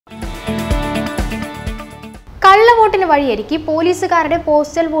കള്ളവോട്ടിന് വഴിയൊരുക്കി പോലീസുകാരുടെ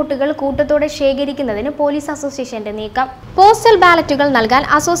പോസ്റ്റൽ വോട്ടുകൾ കൂട്ടത്തോടെ ശേഖരിക്കുന്നതിന് പോലീസ് അസോസിയേഷന്റെ നീക്കം. പോസ്റ്റൽ ബാലറ്റുകൾ നൽകാൻ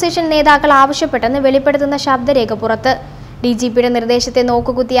അസോസിയേഷൻ നേതാക്കൾ ആവശ്യപ്പെട്ടെന്ന് വെളിപ്പെടുത്തുന്ന ശബ്ദരേഖ പുറത്ത്. ഡിജിപിയുടെ നിർദ്ദേശത്തെ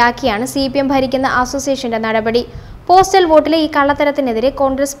നോക്കുകുത്തിയാക്കിയാണ് CPM ഭരിക്കുന്ന അസോസിയേഷന്റെ നടപടി. പോസ്റ്റൽ വോട്ടിലെ ഈ കള്ളത്തരത്തിനെതിരെ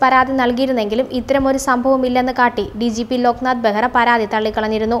കോൺഗ്രസ് പരാതി നൽകിയിരുന്നെങ്കിലും ഇത്തരമൊരു സംഭവമില്ലെന്ന് കാട്ടി DGP ലോക്നാഥ് ബെഹ്റ പരാതി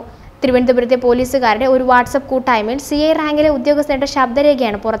തള്ളിക്കളഞ്ഞിരുന്നു. തിരുവനന്തപുരത്തെ പോലീസുകാരുടെ ഒരു വാട്സ്ആപ്പ് കൂട്ടായ്മയിൽ CI റാങ്കിലെ ഉദ്യോഗസ്ഥരുടെ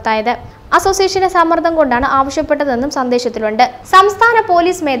ശബ്ദരേഖയാണ് പുറത്തായത്. അസോസിയേഷന്റെ സമ്മർദ്ദം കൊണ്ടാണ് ആവശ്യപ്പെട്ടതെന്നും സന്ദേശത്തിലുണ്ട്. സംസ്ഥാന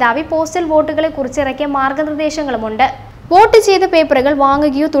പോലീസ് മേധാവി പോസ്റ്റൽ വോട്ടുകളെ കുറിച്ച് ഇറക്കിയ മാർഗനിർദ്ദേശങ്ങളുമുണ്ട്. വോട്ട് ചെയ്ത പേപ്പറുകൾ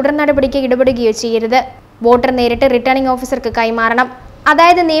വാങ്ങുകയോ തുടർ നടപടിക്ക് ഇടപെടുകയോ ചെയ്യരുത്. വോട്ടർ നേരിട്ട് റിട്ടേണിംഗ് ഓഫീസർക്ക് കൈമാറണം.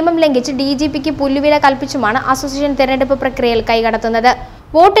 അതായത് നിയമം ലംഘിച്ച് DGPക്ക് പുല്ലുവില കൽപ്പിച്ചുമാണ് അസോസിയേഷൻ തെരഞ്ഞെടുപ്പ് പ്രക്രിയയിൽ കൈകടത്തുന്നത്.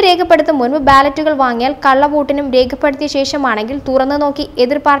 വോട്ട് രേഖപ്പെടുത്തും മുൻപ് ബാലറ്റുകൾ വാങ്ങിയാൽ കള്ളവോട്ടിനും രേഖപ്പെടുത്തിയ ശേഷമാണെങ്കിൽ തുറന്നു നോക്കി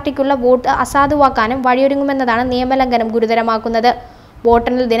എതിർ പാർട്ടിക്കുള്ള വോട്ട് അസാധുവാക്കാനും വഴിയൊരുങ്ങുമെന്നതാണ് നിയമലംഘനം ഗുരുതരമാക്കുന്നത്.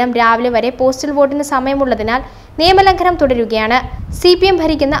 വോട്ടെണ്ണൽ ദിനം രാവിലെ വരെ പോസ്റ്റൽ വോട്ടിന് സമയമുള്ളതിനാൽ നിയമലംഘനം തുടരുകയാണ്. CPM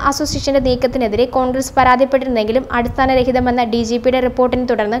ഭരിക്കുന്ന അസോസിയേഷന്റെ നീക്കത്തിനെതിരെ കോൺഗ്രസ് പരാതിപ്പെട്ടിരുന്നെങ്കിലും അടിസ്ഥാനരഹിതമെന്ന DGPയുടെ റിപ്പോർട്ടിനെ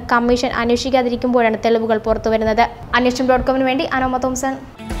തുടർന്ന് കമ്മീഷൻ അന്വേഷിക്കാതിരിക്കുമ്പോഴാണ് തെളിവുകൾ പുറത്തുവരുന്നത്. അന്വേഷണം.comന് വേണ്ടി അനോമ തോംസൺ.